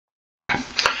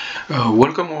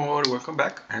Welcome or welcome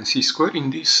back, and C squared. In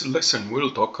this lesson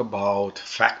we'll talk about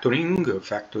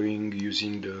factoring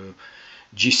using the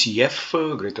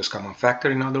GCF, greatest common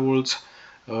factor in other words.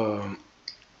 Um,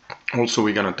 Also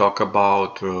we're gonna talk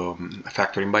about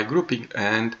factoring by grouping,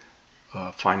 and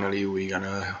finally we're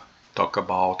gonna talk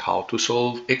about how to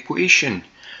solve equation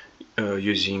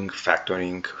using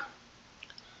factoring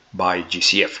by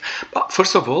GCF. But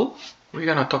first of all, we're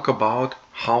gonna talk about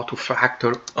how to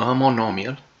factor a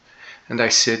monomial. And I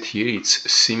said here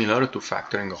it's similar to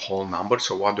factoring a whole number.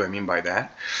 So what do I mean by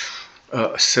that?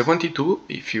 72,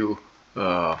 if you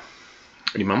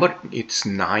remember, it's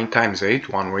 9 times 8,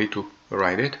 one way to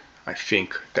write it. I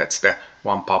think that's the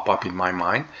one pop-up in my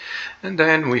mind. And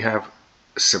then we have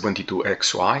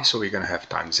 72xy, so we're going to have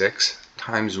times x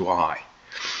times y.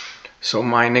 So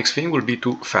my next thing will be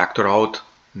to factor out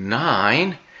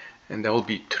 9, and that will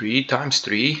be 3 times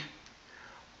 3,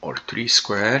 or 3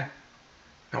 squared.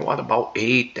 Now what about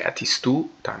 8? That is 2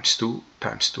 times 2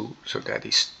 times 2. So that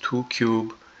is 2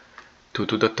 cubed, 2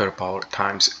 to the third power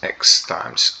times x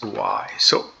times y.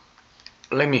 So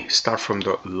let me start from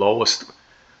the lowest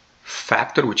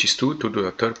factor, which is 2 to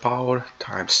the third power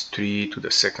times 3 to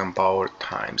the second power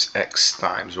times x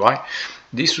times y.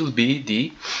 This will be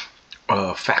the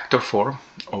factor form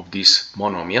of this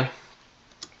monomial.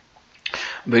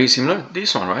 Very similar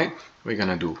this one, right? We're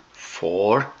gonna do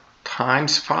 4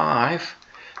 times 5.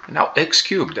 Now x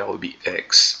cubed, that will be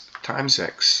x times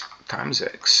x times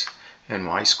x, and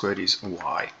y squared is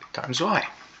y times y.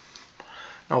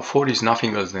 Now 4 is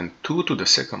nothing else than 2 to the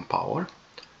second power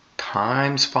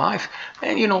times 5.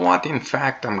 And you know what? In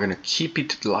fact, I'm going to keep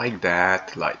it like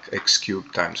that, like x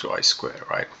cubed times y squared,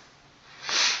 right?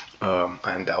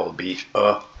 And that will be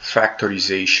a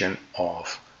factorization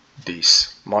of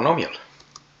this monomial.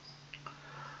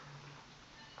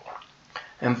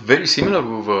 And very similar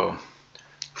with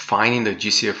finding the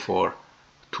GCF for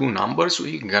two numbers,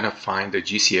 we're gonna find the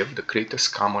GCF, the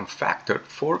greatest common factor,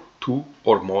 for two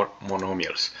or more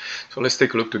monomials. So let's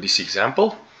take a look to this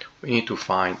example. We need to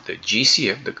find the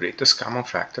GCF, the greatest common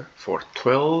factor, for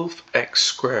 12x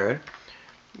squared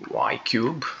y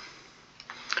cubed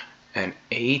and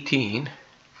 18x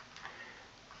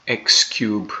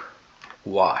cubed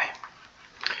y.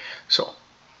 So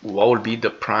what will be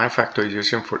the prime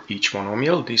factorization for each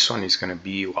monomial? This one is going to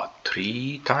be what?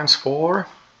 3 times 4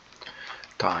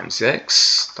 times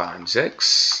x times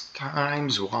x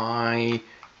times y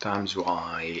times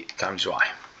y times y.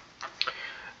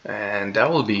 And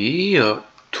that will be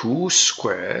 2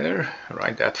 squared,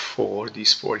 right? That 4,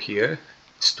 this 4 here,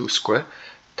 it's 2 squared,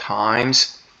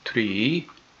 times 3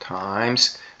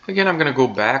 times, again I'm going to go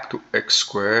back to x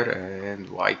squared and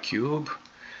y cubed.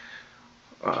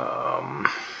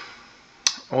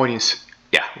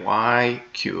 Y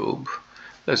cube.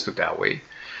 Let's do it that way.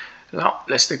 Now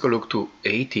let's take a look to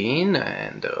 18,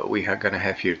 and we are gonna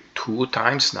have here 2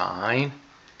 times 9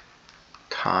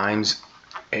 times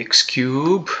x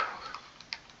cube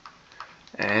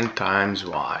and times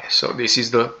y. So this is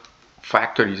the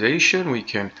factorization. We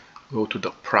can go to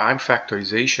the prime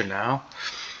factorization now,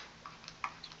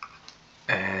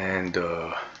 and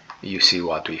you see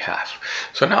what we have.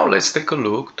 So now let's take a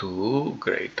look to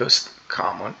greatest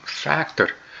common factor.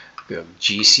 The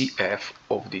GCF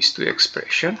of these two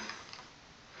expressions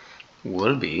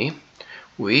will be,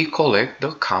 we collect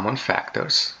the common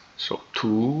factors. So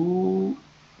 2,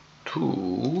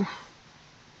 2,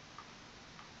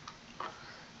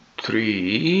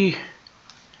 3,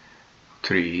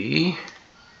 3,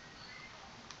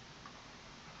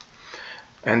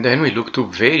 and then we look to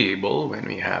variable when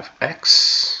we have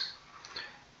x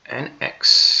and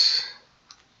x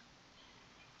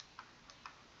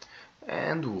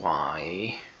and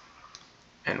y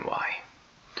and y.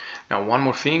 Now one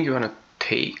more thing you want to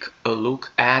take a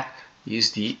look at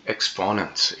is the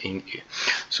exponents in here.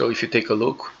 So if you take a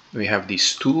look, we have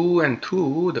these 2 and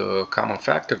 2, the common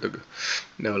factor,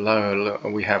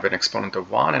 we have an exponent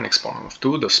of 1 and exponent of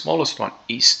 2. The smallest one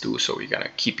is 2, so we're going to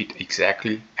keep it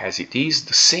exactly as it is.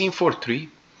 The same for 3.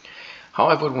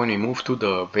 However, when we move to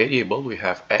the variable, we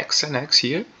have x and x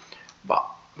here, but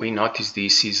we notice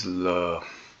this is the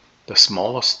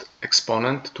smallest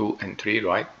exponent, 2 and 3,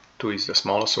 right? 2 is the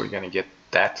smallest, so we're going to get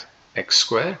that x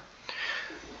squared.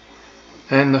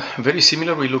 And very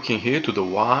similar, we're looking here to the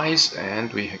y's,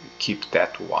 and we keep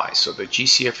that y. So the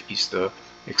GCF is the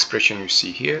expression you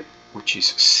see here, which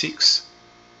is 6x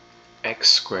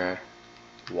squared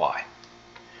y.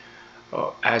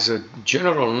 As a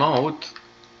general note,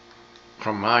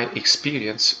 from my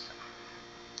experience,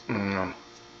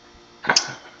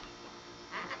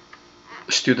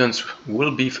 students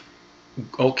will be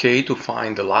okay to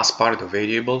find the last part of the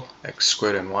variable, x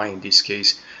squared and y in this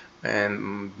case,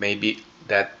 and maybe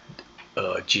that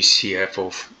GCF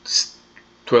of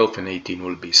 12 and 18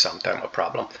 will be sometime a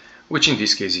problem, which in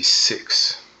this case is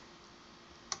 6.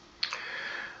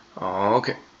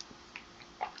 Okay,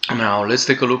 now let's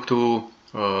take a look to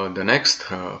the next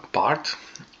part,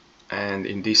 and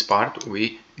in this part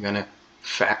we're gonna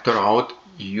factor out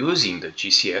using the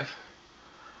GCF.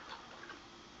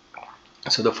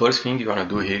 So the first thing you're gonna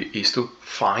do here is to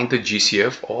find the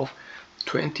GCF of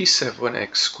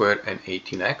 27x squared and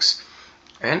 18x,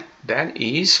 and that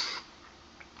is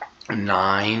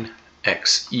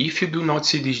 9x. If you do not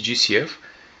see this GCF,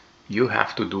 you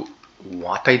have to do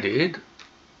what I did,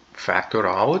 factor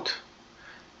out,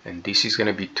 and this is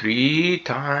gonna be 3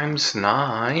 times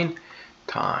 9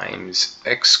 times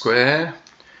x squared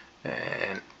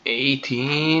and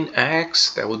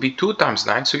 18x, that will be 2 times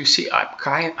 9. So you see I'm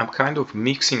kind of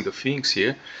mixing the things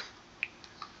here,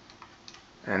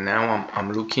 and now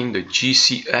I'm looking, the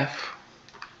GCF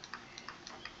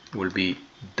will be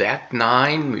that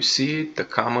 9, you see the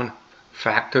common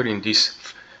factor in this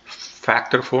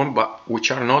factor form, but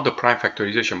which are not the prime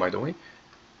factorization, by the way,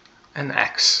 and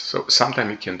x. So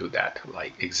sometimes you can do that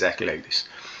like exactly like this.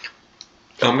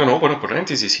 I'm gonna open a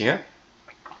parenthesis here,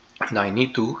 and I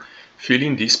need to fill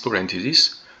in this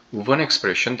parenthesis with an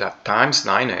expression that times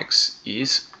 9x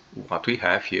is what we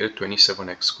have here,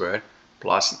 27x squared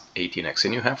plus 18x,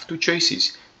 and you have two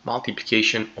choices,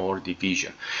 multiplication or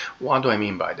division. What do I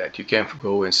mean by that? You can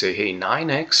go and say, hey,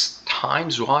 9x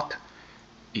times what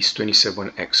is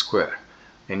 27x squared,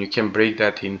 and you can break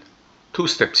that in two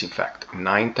steps. In fact,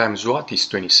 9 times what is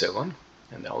 27,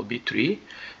 and that will be 3,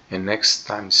 and next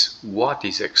times what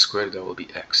is x squared, that will be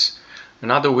x.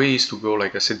 Another way is to go,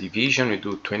 like I said, division. We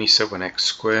do 27x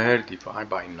squared divided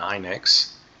by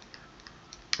 9x,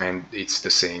 and it's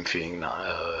the same thing,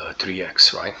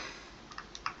 3x, right?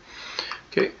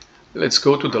 Okay, let's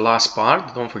go to the last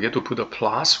part. Don't forget to put a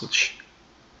plus, which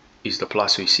is the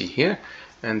plus we see here,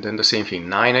 and then the same thing,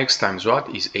 9x times what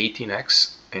is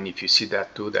 18x, and if you see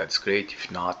that too, that's great. If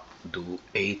not, do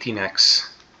 18x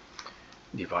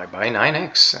divided by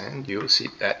 9x, and you'll see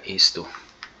that is 2.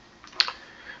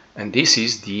 And this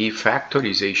is the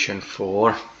factorization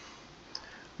for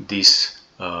this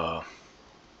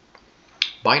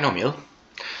binomial.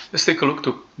 Let's take a look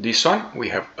to this one. We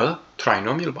have a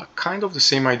trinomial, but kind of the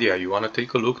same idea. You want to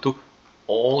take a look to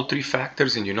all three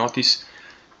factors, and you notice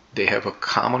they have a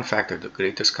common factor. The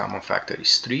greatest common factor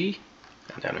is 3,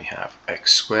 and then we have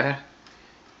x squared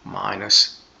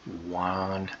minus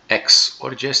 1x,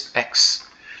 or just x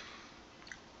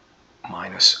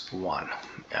minus 1.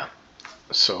 Yeah.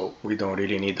 So we don't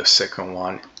really need the second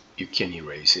one. You can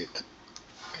erase it.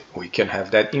 We can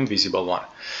have that invisible one.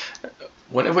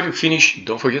 Whenever you finish,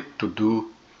 don't forget to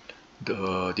do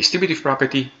the distributive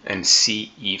property and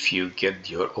see if you get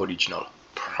your original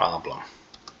problem.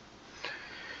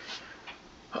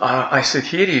 I said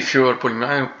here, if your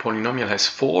polynomial has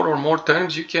 4 or more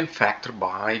terms, you can factor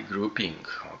by grouping.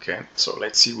 Okay, so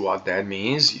let's see what that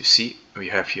means. You see, we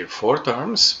have here 4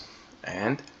 terms,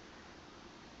 and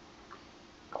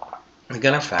we're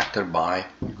gonna factor by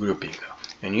grouping.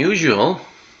 And usual,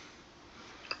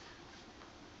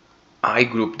 I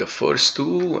group the first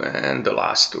 2 and the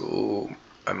last 2,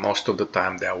 and most of the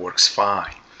time that works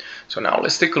fine. So now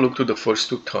let's take a look to the first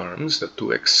 2 terms, the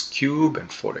 2x cubed and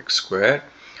 4x squared.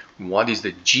 What is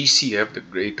the GCF, the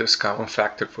greatest common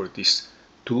factor for these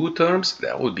 2 terms?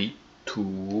 That would be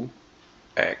 2x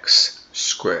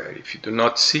squared. If you do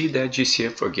not see that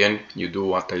GCF, again, you do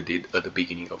what I did at the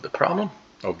beginning of the problem,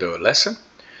 of the lesson.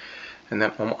 And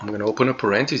then I'm going to open a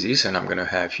parenthesis, and I'm going to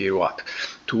have here what?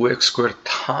 2x squared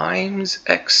times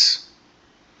x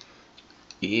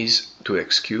is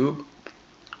 2x cubed.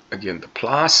 Again, the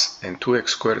plus, and 2x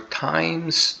squared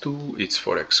times 2, it's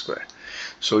 4x squared.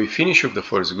 So we finish with the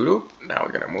first group. Now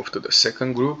we're going to move to the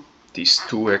second group, this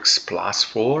 2x plus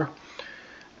 4.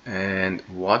 And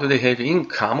what do they have in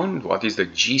common? What is the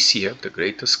GCF, the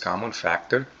greatest common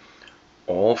factor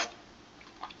of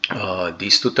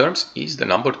these 2 terms? Is the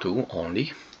number 2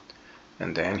 only.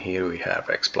 And then here we have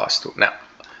x plus 2. Now,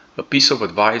 a piece of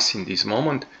advice in this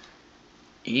moment: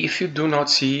 if you do not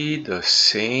see the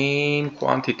same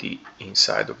quantity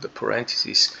inside of the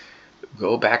parentheses,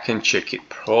 go back and check it.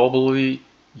 Probably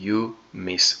you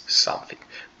miss something.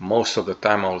 Most of the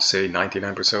time, I'll say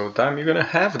 99% of the time, you're going to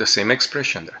have the same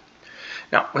expression there.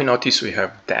 Now, we notice we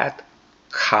have that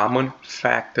common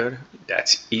factor.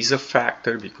 That is a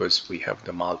factor because we have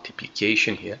the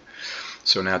multiplication here.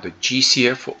 So now the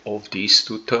GCF of these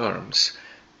 2 terms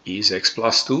is x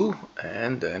plus 2,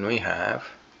 and then we have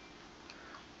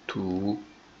 2x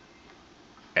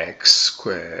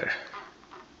squared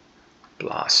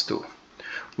plus 2,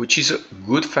 which is a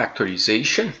good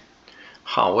factorization.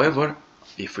 However,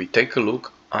 if we take a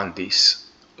look on this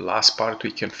last part,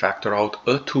 we can factor out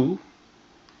a 2,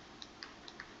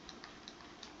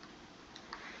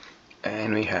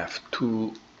 and we have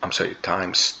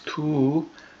times 2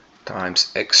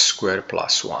 times x squared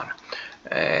plus 1.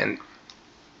 And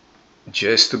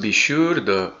just to be sure,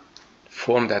 the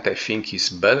form that I think is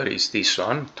better is this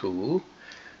one, 2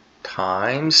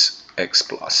 times x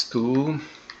plus 2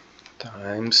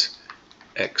 times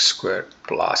x squared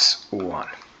plus 1.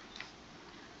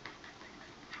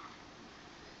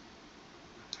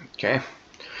 Okay.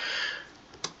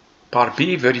 Part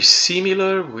B, very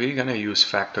similar. We're gonna use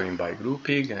factoring by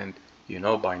grouping, and you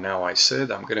know by now I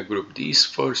said I'm gonna group these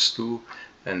first two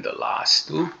and the last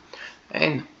two.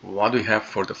 And what do we have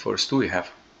for the first two?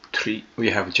 We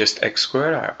have just x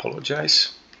squared, I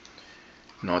apologize,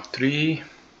 not 3.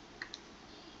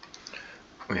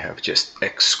 We have just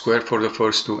x squared for the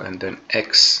first two, and then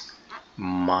x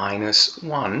minus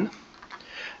 1.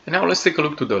 And now let's take a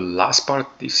look to the last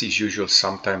part. This is usually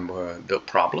sometimes the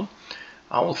problem.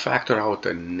 I will factor out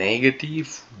a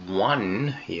negative 1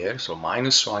 here, so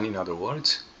minus 1 in other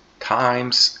words,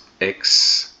 times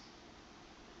x,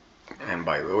 and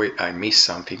by the way I missed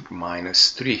something,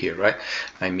 minus 3 here, right?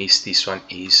 I missed this one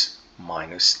is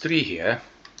minus 3 here,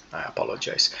 I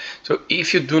apologize. So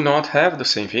if you do not have the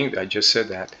same thing, I just said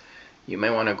that, you may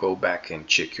want to go back and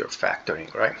check your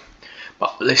factoring, right?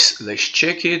 But let's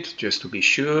check it just to be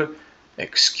sure.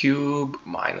 X cubed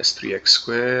minus 3x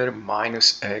squared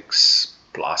minus x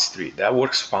plus 3. That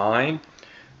works fine.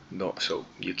 No, so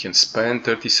you can spend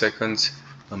 30 seconds,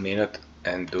 a minute,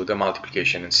 and do the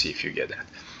multiplication and see if you get that.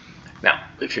 Now,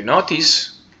 if you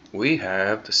notice, we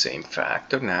have the same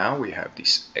factor now. We have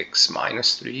this x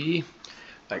minus 3.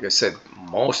 Like I said,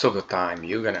 most of the time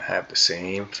you're going to have the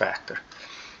same factor.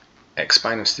 X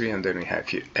minus 3, and then we have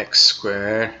here x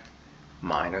squared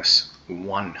minus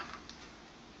 1.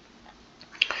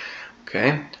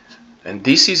 Okay, and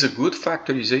this is a good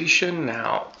factorization.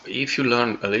 Now, if you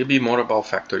learn a little bit more about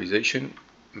factorization,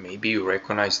 maybe you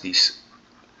recognize this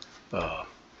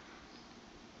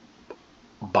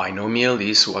binomial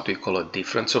is what we call a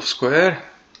difference of square.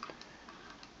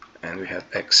 And we have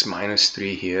x minus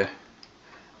 3 here,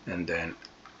 and then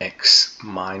x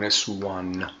minus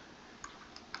 1,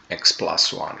 x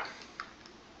plus 1.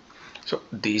 So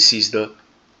this is the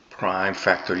prime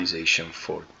factorization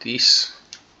for this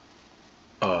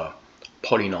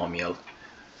polynomial.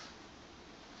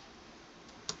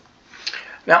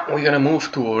 Now we're going to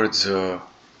move towards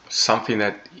something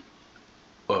that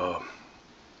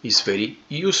is very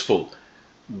useful.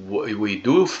 We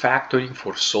do factoring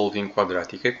for solving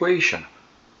quadratic equation.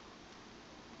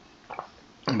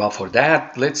 But for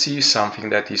that, let's see something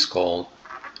that is called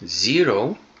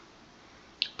zero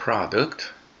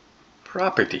product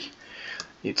property.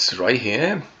 It's right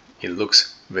here. It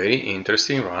looks very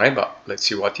interesting, right? But let's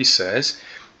see what it says.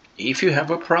 If you have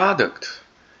a product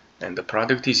and the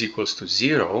product is equals to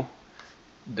 0,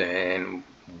 then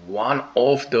one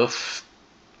of the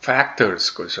factors,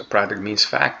 because a product means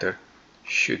factor,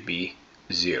 should be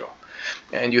 0.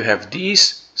 And you have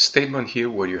this statement here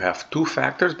where you have 2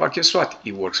 factors, but guess what?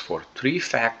 It works for 3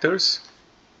 factors,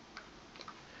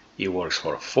 it works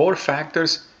for 4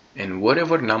 factors, and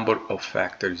whatever number of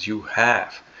factors you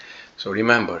have. So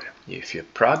remember, if your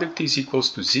product is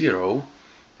equals to 0,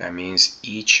 that means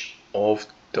each of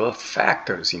the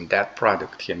factors in that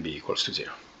product can be equals to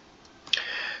 0.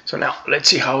 So now let's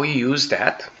see how we use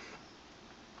that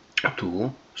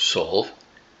to solve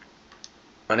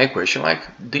an equation like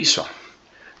this one.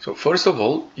 So first of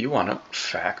all, you want to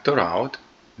factor out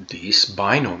this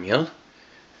binomial,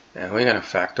 and we're going to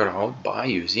factor out by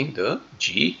using the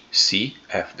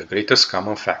GCF, the greatest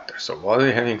common factor. So what do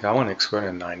we have in common? X squared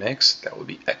and 9x, that will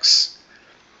be x.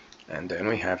 And then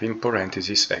we have in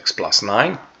parentheses x plus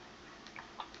 9.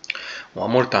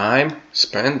 One more time,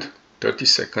 spend 30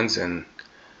 seconds and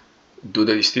do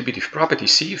the distributive property.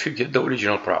 See if you get the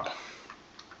original problem.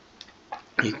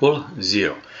 Equal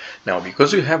 0. Now,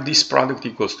 because we have this product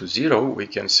equals to 0, we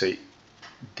can say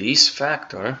this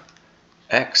factor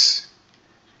x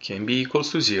can be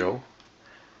equals to 0,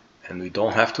 and we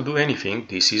don't have to do anything.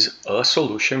 This is a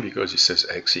solution because it says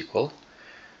x equal.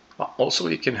 But also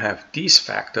we can have this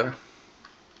factor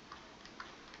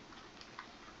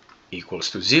equals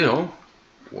to 0,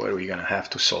 where we're going to have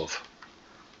to solve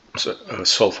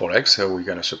for x, so we're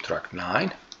going to subtract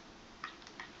 9.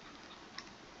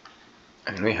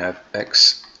 And we have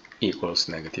x equals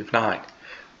negative 9.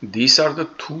 these are the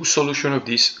two solutions of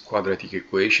this quadratic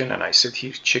equation, and I said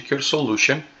here, check your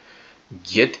solution.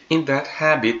 Get in that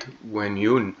habit when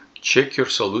you check your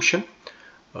solution,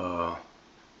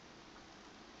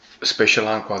 especially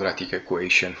on quadratic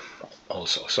equation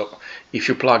also. So if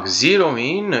you plug 0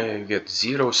 in, you get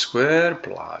 0 squared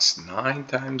plus 9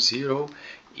 times 0.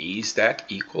 Is that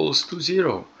equals to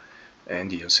 0? And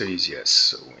the answer is yes.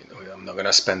 So I'm not going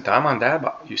to spend time on that,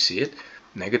 but you see it.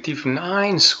 Negative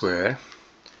 9 squared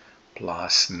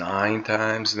plus 9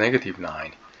 times negative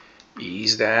 9.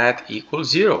 Is that equal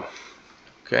 0?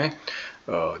 Okay,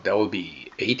 that will be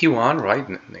 81,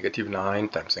 right? Negative 9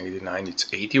 times negative 9,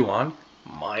 it's 81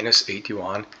 minus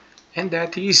 81, and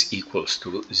that is equals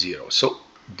to 0. So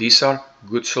these are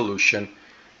good solution.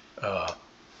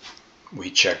 We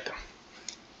checked them.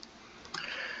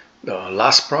 The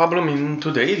last problem in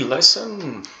today's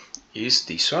lesson is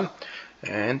this one,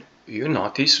 and you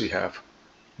notice we have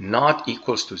not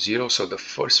equals to 0. So the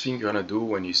first thing you're going to do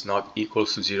when it's not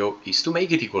equals to 0 is to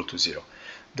make it equal to 0.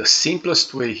 The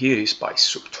simplest way here is by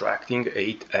subtracting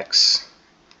 8x,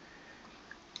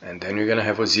 and then you're going to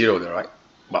have a 0 there, right?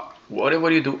 But whatever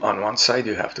you do on one side,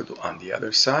 you have to do on the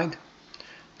other side.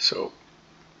 So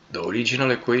the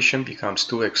original equation becomes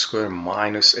 2x squared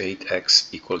minus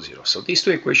 8x equals 0. So these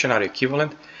two equations are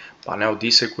equivalent, but now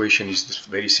this equation is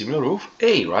very similar of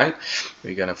a, right?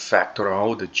 We're going to factor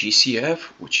out the GCF,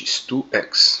 which is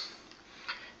 2x.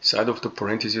 Side of the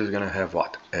parentheses, we're going to have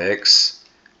what? X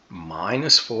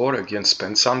minus 4. Again,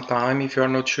 spend some time if you are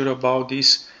not sure about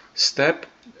this step.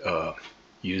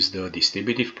 Use the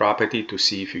distributive property to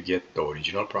see if you get the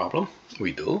original problem.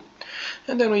 We do.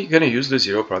 And then we're going to use the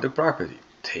zero product property.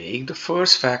 Take the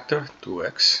first factor,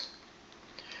 2x,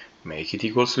 make it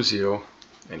equals to 0,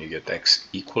 and you get x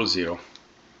equals 0.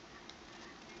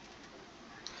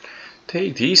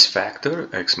 Take this factor,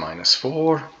 x minus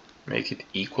 4, make it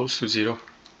equals to 0,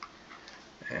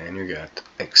 and you get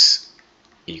x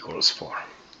equals 4.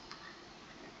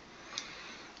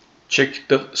 Check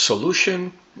the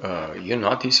solution. You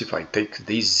notice if I take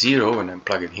this 0 and then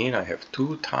plug it in, I have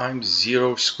 2 times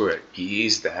 0 squared.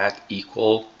 Is that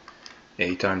equal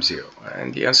 8 times 0?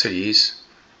 And the answer is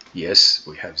yes,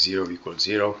 we have 0 equals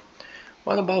 0.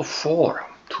 What about 4?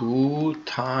 2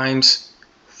 times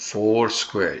 4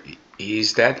 squared.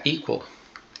 Is that equal?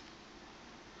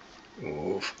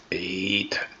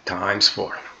 8 times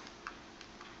 4.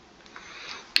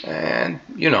 And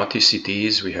you notice it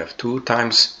is, we have 2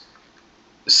 times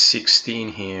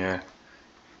 16 here,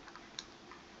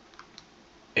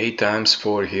 8 times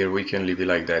 4 here. We can leave it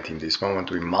like that in this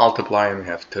moment. We multiply and we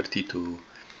have 32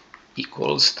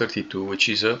 equals 32, which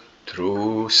is a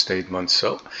true statement.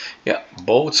 So yeah,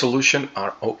 both solutions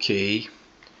are okay.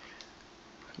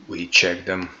 We check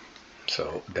them.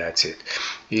 So that's it.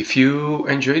 If you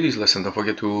enjoyed this lesson, don't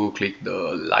forget to click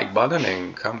the like button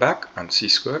and come back on C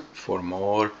Square for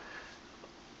more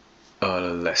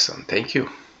lesson. Thank you.